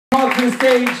to the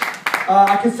stage.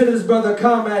 I consider this brother a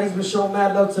comrade. He's been showing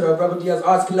mad love to the Rebel Diaz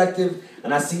Arts Collective,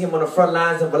 and I see him on the front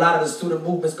lines of a lot of the student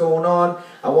movements going on.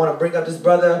 I want to bring up this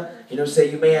brother. You know what I'm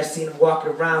saying? You may have seen him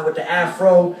walking around with the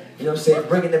afro. You know what I'm saying?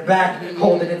 Bringing it back,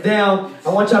 holding it down. I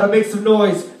want y'all to make some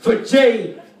noise for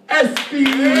Espy.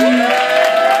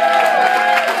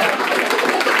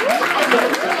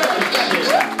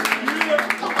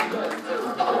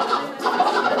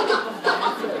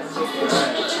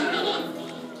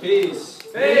 Peace.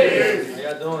 Peace. How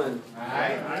y'all doing?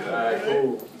 Alright,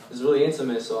 cool. This is really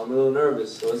intimate, so I'm a little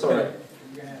nervous, so it's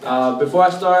alright. Before I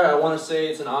start, I want to say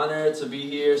it's an honor to be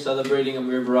here celebrating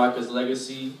Amir Baraka's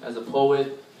legacy as a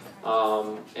poet.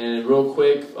 And real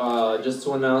quick, just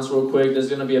to announce real quick, there's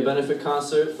going to be a benefit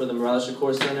concert for the Morales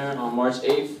Shakur Center on March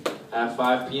 8th at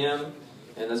 5 p.m.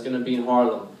 And that's going to be in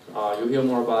Harlem. You'll hear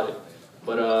more about it.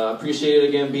 But appreciate it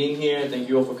again being here. Thank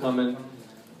you all for coming.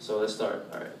 So let's start.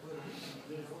 Alright.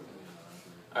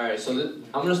 Alright, so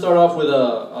I'm going to start off with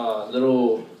a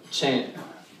little chant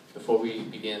before we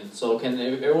begin. So can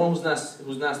everyone who's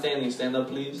not standing, stand up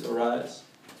please, or rise?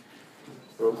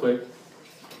 Real quick.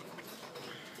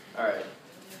 Alright.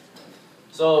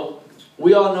 So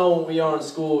we all know when we are in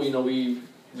school, you know,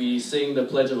 we sing the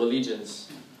Pledge of Allegiance.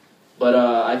 But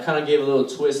I kind of gave a little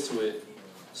twist to it.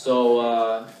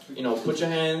 So, you know, put your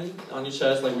hand on your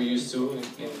chest like we used to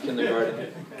in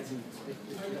kindergarten.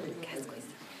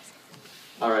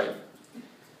 Alright.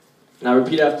 Now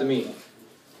repeat after me.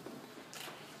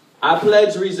 I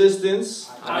pledge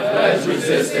resistance. I pledge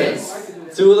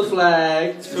resistance to the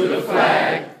flag. To the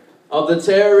flag. Of the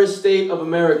terrorist state of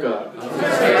America. Of the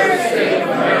terrorist state of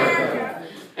America.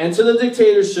 And to the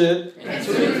dictatorship. And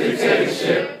to the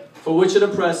dictatorship. For which it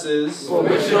oppresses. For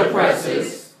which it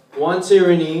oppresses. One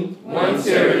tyranny. One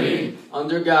tyranny.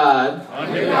 Under God.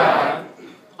 Under God.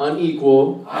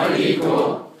 Unequal.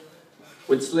 Unequal.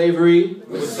 With slavery.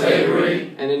 With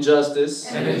slavery. And injustice.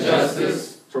 And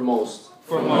injustice. For most.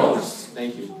 For most.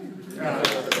 Thank you.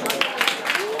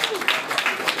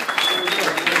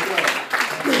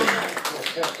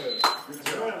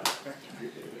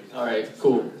 Alright,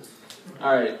 cool.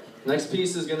 Alright, next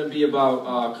piece is going to be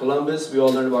about Columbus. We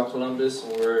all learned about Columbus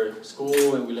when we were in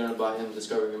school, and we learned about him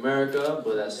discovering America,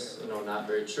 but that's, you know, not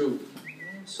very true.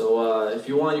 So if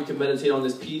you want, you can meditate on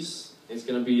this piece. It's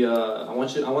going to be, I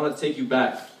want to take you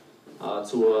back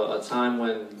to a time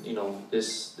when, you know,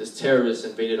 this terrorist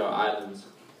invaded our islands.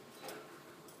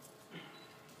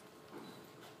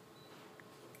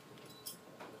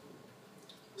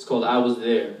 It's called I Was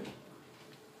There.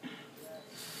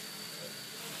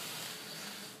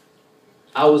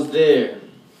 I was there.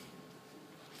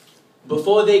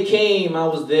 Before they came, I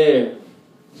was there.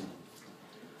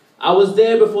 I was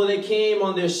there before they came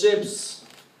on their ships,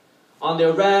 on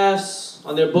their rafts,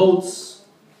 on their boats,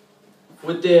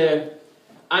 with their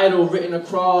idol written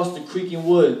across the creaking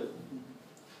wood.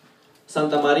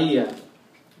 Santa Maria.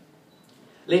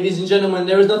 Ladies and gentlemen,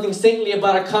 there is nothing saintly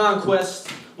about a conquest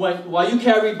while you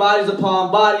carry bodies upon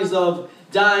bodies of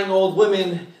dying old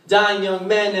women, dying young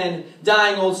men, and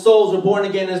dying old souls were born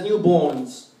again as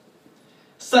newborns,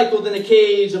 cycled in a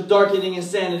cage of darkening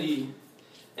insanity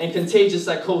and contagious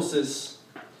psychosis,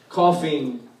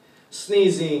 coughing,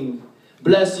 sneezing,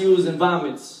 bless yous, and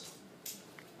vomits.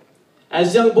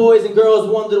 As young boys and girls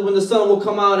wondered when the sun will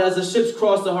come out as the ships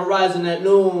crossed the horizon at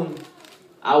noon,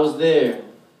 I was there.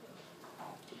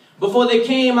 Before they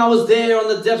came, I was there on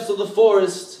the depths of the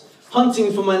forest,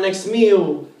 hunting for my next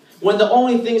meal, when the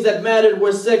only things that mattered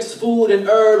were sex, food, and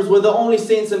herbs, were the only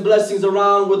saints and blessings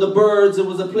around were the birds. It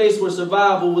was a place where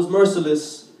survival was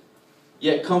merciless,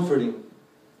 yet comforting.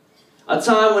 A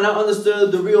time when I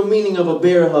understood the real meaning of a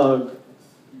bear hug.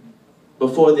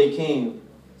 Before they came.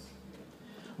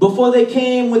 Before they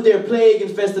came with their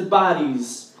plague-infested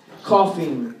bodies,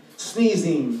 coughing,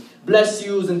 sneezing, bless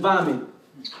yous, and vomit,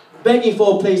 begging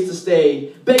for a place to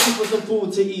stay, begging for some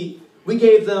food to eat. We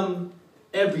gave them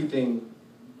everything.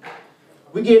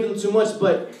 We gave them too much,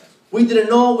 but we didn't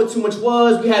know what too much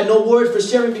was. We had no word for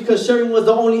sharing because sharing was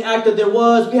the only act that there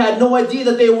was. We had no idea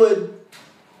that they would.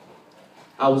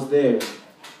 I was there.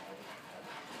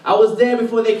 I was there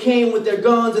before they came with their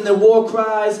guns and their war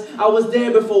cries. I was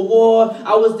there before war.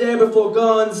 I was there before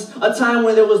guns. A time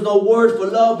when there was no word for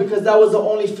love because that was the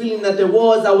only feeling that there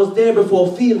was. I was there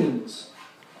before feelings.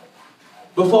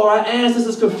 Before our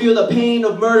ancestors could feel the pain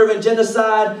of murder and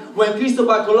genocide, when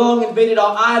Cristobal Colon invaded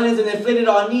our islands and inflated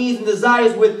our needs and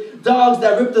desires with dogs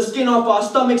that ripped the skin off our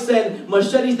stomachs and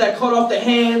machetes that cut off the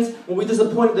hands when we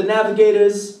disappointed the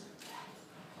navigators,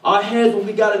 our heads when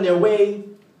we got in their way.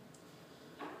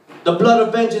 The blood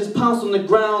of vengeance pounced on the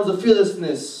grounds of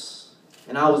fearlessness,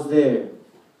 and I was there.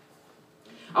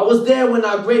 I was there when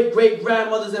our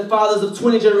great-great-grandmothers and fathers of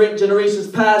 20 generations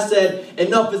past said,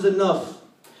 enough is enough.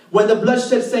 When the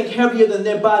bloodshed sank heavier than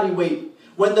their body weight.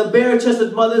 When the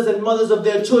bare-chested mothers and mothers of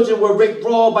their children were raped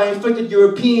raw by infected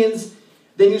Europeans,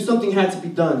 they knew something had to be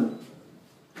done.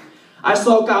 I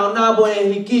saw Caonabo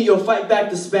and Riquillo fight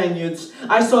back the Spaniards.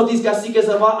 I saw these caciques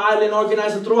of our island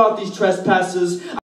organize to throw out these trespassers.